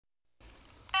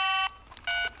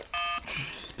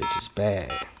This bitch is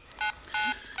bad.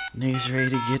 Niggas ready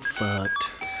to get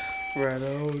fucked. Right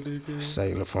on, nigga.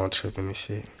 Saving the phone tripping and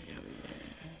shit.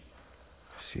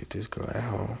 See if this girl at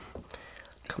home.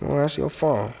 Come on, answer your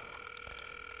phone.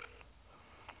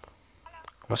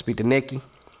 Wanna speak to Nikki?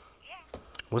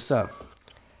 What's up?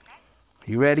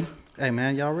 You ready? Hey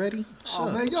man, y'all ready?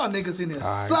 Oh man, y'all niggas in there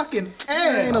right. sucking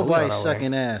ass. Ain't nobody way.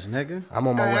 sucking ass, nigga. I'm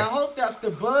on my Hey, way. I hope that's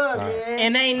the bud, man.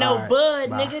 And ain't no Alright, bud,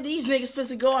 bye. nigga. These niggas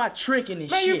finna go out tricking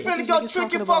and Man, shit. you finna these go niggas tricking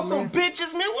talking for about, some man?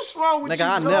 bitches, man. What's wrong with Nigga, you,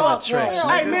 I dog? never trick,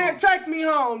 Hey, nigga. man, take me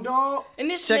home, dog. And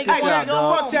this Check nigga this wanna out, go dog.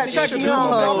 home. Fuck that, This take shit me two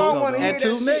home, dog. I hoes don't wanna hear and that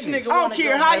two shit. This niggas. nigga I don't wanna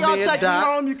care go how home. y'all Maybe a take me dot.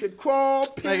 home. You could crawl,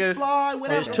 piss, Nigga, fly,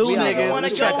 whatever. There's two We niggas. wanna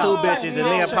Let's track go two home. bitches and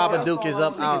then pop a dookies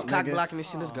up Niggas out, cock nigga. blocking this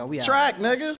shit. Let's go. We out. Track,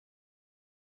 nigga.